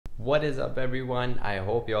What is up, everyone? I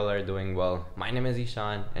hope y'all are doing well. My name is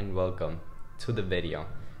Ishaan and welcome to the video.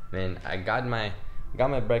 Man, I got my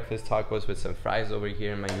breakfast tacos with some fries over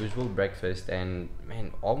here, my usual breakfast, and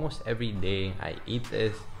man, almost every day I eat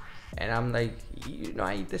this and I'm like,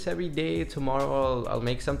 I eat this every day. Tomorrow I'll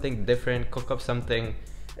make something different, cook up something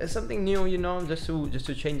new, just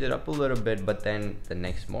to change it up a little bit. But then the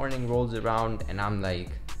next morning rolls around and I'm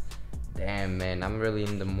like, damn man, I'm really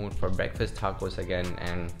in the mood for breakfast tacos again,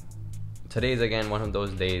 and today's again one of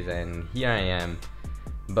those days, and here I am.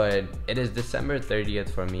 But it is December 30th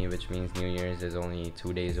for me, which means New Year's is only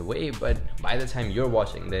 2 days away. But by the time you're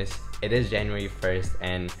watching this, it is January 1st,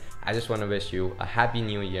 and I just want to wish you a happy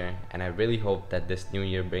new year, and I really hope that this new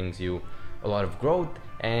year brings you a lot of growth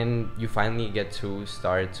and you finally get to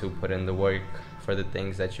start to put in the work for the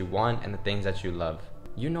things that you want and the things that you love.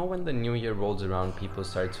 When the new year rolls around, people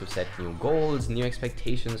start to set new goals, new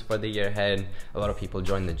expectations for the year ahead. A lot of people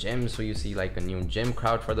join the gym, so you see like a new gym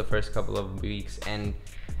crowd for the first couple of weeks, and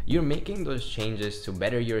you're making those changes to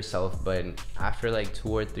better yourself. But after like 2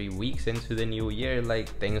 or 3 weeks into the new year, like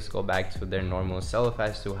things go back to their normal self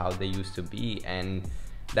as to how they used to be. And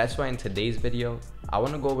that's why in today's video, I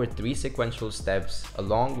want to go over 3 sequential steps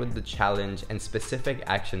along with the challenge and specific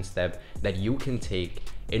action step that you can take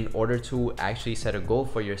in order to actually set a goal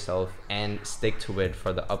for yourself and stick to it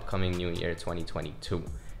for the upcoming new year 2022.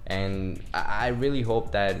 And I really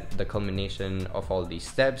hope that the culmination of all these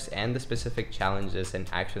steps and the specific challenges and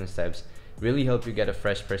action steps really help you get a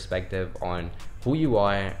fresh perspective on who you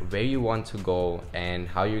are, where you want to go, and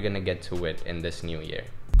how you're gonna get to it in this new year.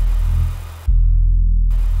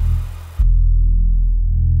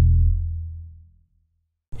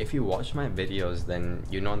 If you watch my videos, then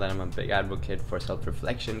you know that I'm a big advocate for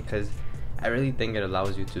self-reflection, because I really think it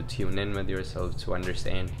allows you to tune in with yourself to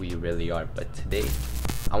understand who you really are. But today,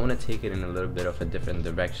 I want to take it in a little bit of a different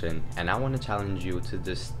direction, and I want to challenge you to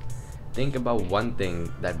just think about one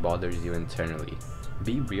thing that bothers you internally.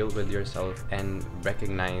 Be real with yourself and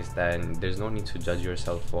recognize that there's no need to judge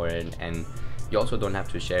yourself for it, and you also don't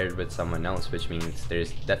have to share it with someone else, which means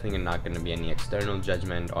there's definitely not going to be any external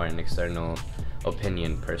judgment or an external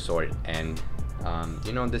opinion per sort. And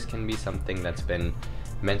this can be something that's been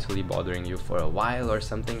mentally bothering you for a while, or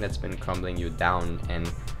something that's been crumbling you down. And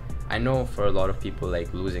I know for a lot of people,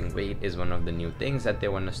 like, losing weight is one of the new things that they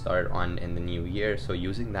want to start on in the new year. So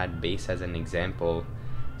using that base as an example,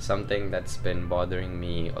 something that's been bothering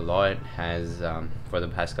me a lot has for the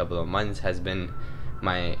past couple of months has been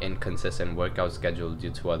my inconsistent workout schedule due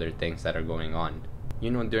to other things that are going on.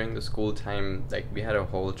 During the school time, like, we had a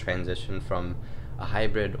whole transition from a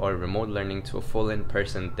hybrid or remote learning to a full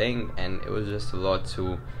in-person thing, and it was just a lot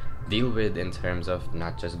to deal with in terms of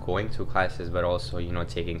not just going to classes, but also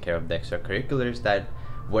taking care of the extracurriculars that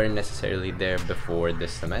weren't necessarily there before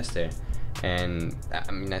this semester. And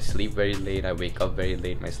I sleep very late, I wake up very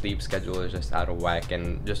late, my sleep schedule is just out of whack,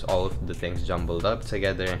 and just all of the things jumbled up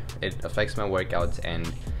together, it affects my workouts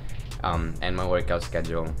and my workout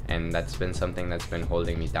schedule, and that's been something that's been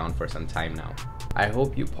holding me down for some time now. I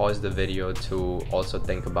hope you pause the video to also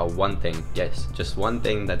think about one thing, yes, just one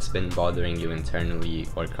thing that's been bothering you internally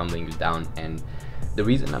or crumbling you down. And the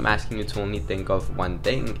reason I'm asking you to only think of one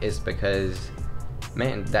thing is because,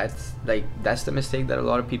 man, that's the mistake that a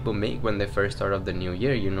lot of people make when they first start off the new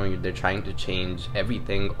year. They're trying to change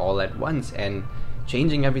everything all at once, and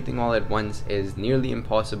changing everything all at once is nearly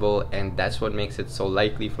impossible, and that's what makes it so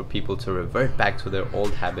likely for people to revert back to their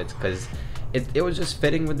old habits, because it was just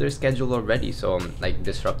fitting with their schedule already. So like,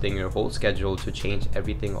 disrupting your whole schedule to change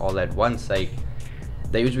everything all at once, like,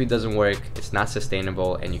 that usually doesn't work. It's not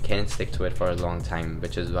sustainable, and you can't stick to it for a long time,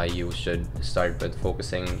 which is why you should start with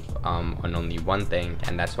focusing on only one thing.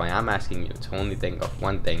 And that's why I'm asking you to only think of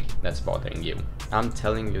one thing that's bothering you. I'm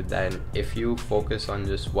telling you that if you focus on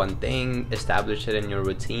just one thing, establish it in your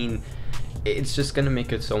routine, it's just gonna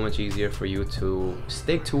make it so much easier for you to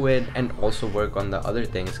stick to it and also work on the other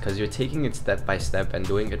things, because you're taking it step by step and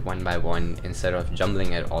doing it one by one instead of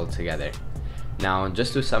jumbling it all together. Now,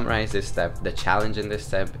 just to summarize this step, the challenge in this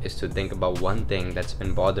step is to think about one thing that's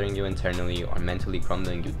been bothering you internally or mentally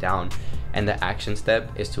crumbling you down, and the action step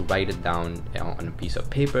is to write it down on a piece of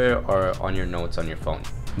paper or on your notes on your phone.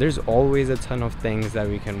 There's always a ton of things that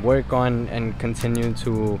we can work on and continue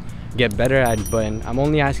to get better at, but I'm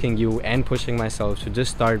only asking you and pushing myself to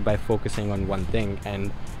just start by focusing on one thing.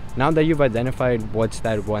 And now that you've identified what's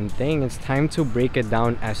that one thing, it's time to break it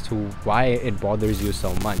down as to why it bothers you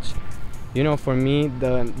so much. For me,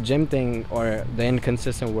 the gym thing or the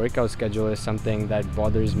inconsistent workout schedule is something that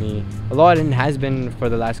bothers me a lot, and has been for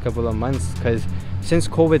the last couple of months, because since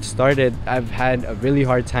COVID started, I've had a really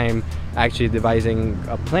hard time actually devising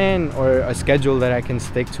a plan or a schedule that I can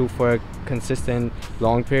stick to for a consistent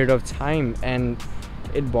long period of time. And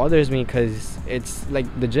it bothers me because it's like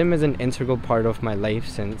the gym is an integral part of my life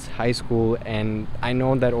since high school, and I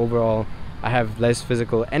know that overall I have less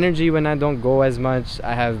physical energy when I don't go as much.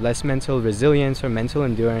 I have less mental resilience or mental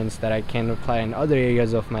endurance that I can apply in other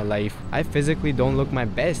areas of my life. I physically don't look my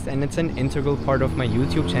best, and it's an integral part of my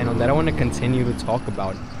YouTube channel that I want to continue to talk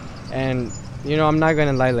about. And you know, I'm not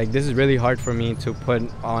gonna lie, like this is really hard for me to put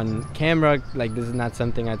on camera. Like this is not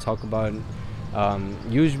something I talk about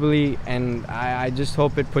usually, and I just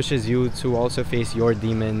hope it pushes you to also face your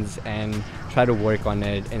demons and try to work on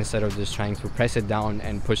it instead of just trying to press it down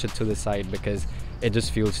and push it to the side, because it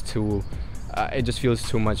just feels too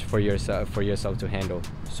much for yourself to handle.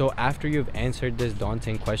 So after you've answered this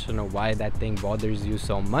daunting question of why that thing bothers you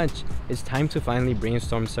so much, it's time to finally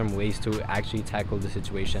brainstorm some ways to actually tackle the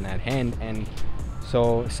situation at hand. And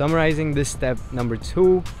so summarizing this step number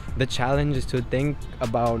 2, the challenge is to think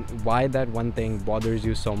about why that one thing bothers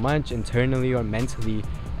you so much internally or mentally,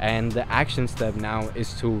 and the action step now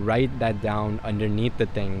is to write that down underneath the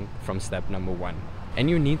thing from step number 1. And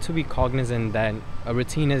you need to be cognizant that a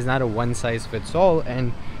routine is not a one-size-fits-all,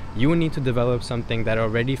 and you need to develop something that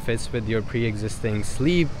already fits with your pre-existing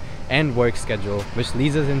sleep and work schedule, which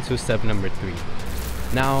leads us into step number 3.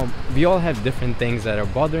 Now, we all have different things that are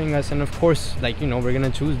bothering us, and of course, like, you know, we're gonna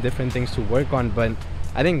choose different things to work on, but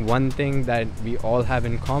I think one thing that we all have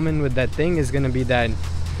in common with that thing is gonna be that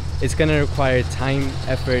it's gonna require time,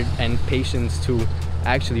 effort, and patience to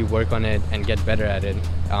actually work on it and get better at it,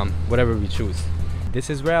 whatever we choose. This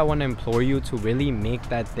is where I want to implore you to really make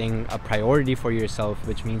that thing a priority for yourself,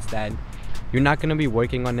 which means that you're not going to be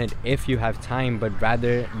working on it if you have time, but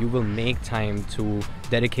rather you will make time to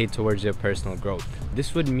dedicate towards your personal growth.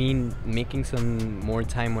 This would mean making some more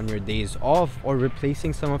time on your days off, or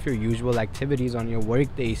replacing some of your usual activities on your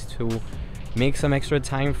work days to make some extra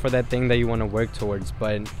time for that thing that you want to work towards.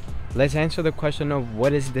 But let's answer the question of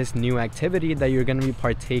what is this new activity that you're going to be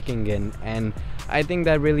partaking in. And I think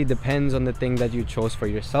that really depends on the thing that you chose for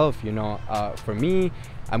yourself. You know, for me,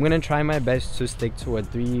 I'm going to try my best to stick to a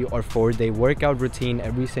 3 or 4 day workout routine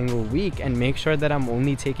every single week, and make sure that I'm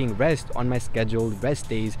only taking rest on my scheduled rest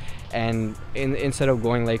days, and instead of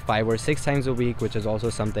going like 5 or 6 times a week, which is also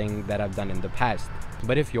something that I've done in the past.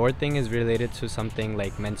 But if your thing is related to something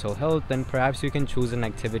like mental health, then perhaps you can choose an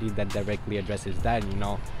activity that directly addresses that. You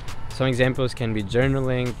know, some examples can be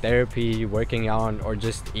journaling, therapy, working out, or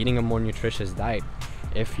just eating a more nutritious diet.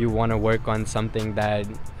 If you want to work on something that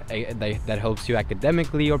helps you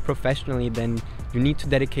academically or professionally, then you need to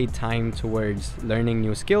dedicate time towards learning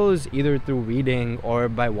new skills, either through reading or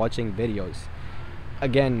by watching videos.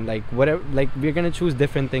 Again, like whatever, like we're gonna choose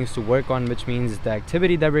different things to work on, which means the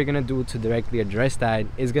activity that we're gonna do to directly address that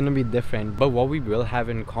is gonna be different. But what we will have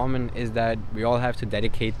in common is that we all have to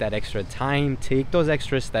dedicate that extra time, take those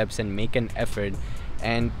extra steps, and make an effort,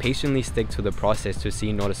 and patiently stick to the process to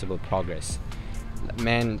see noticeable progress.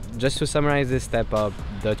 Man, just to summarize this step up,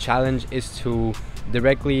 the challenge is to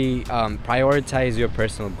directly prioritize your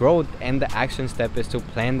personal growth, and the action step is to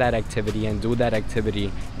plan that activity and do that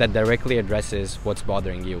activity that directly addresses what's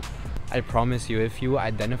bothering you. I promise you, if you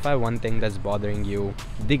identify one thing that's bothering you,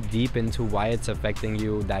 dig deep into why it's affecting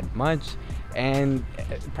you that much, and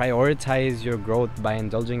prioritize your growth by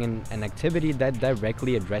indulging in an activity that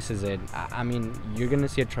directly addresses it, I mean, you're gonna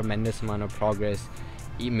see a tremendous amount of progress,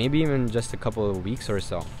 maybe even just a couple of weeks or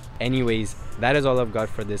so. Anyways, that is all I've got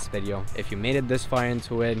for this video. If you made it this far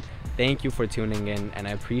into it, thank you for tuning in, and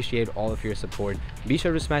I appreciate all of your support. Be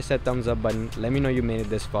sure to smash that thumbs up button, let me know you made it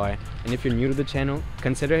this far, and if you're new to the channel,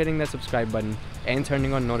 consider hitting that subscribe button and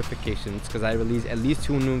turning on notifications, because I release at least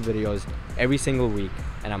 2 new videos every single week,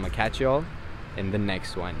 and I'm gonna catch you all in the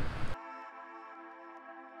next one.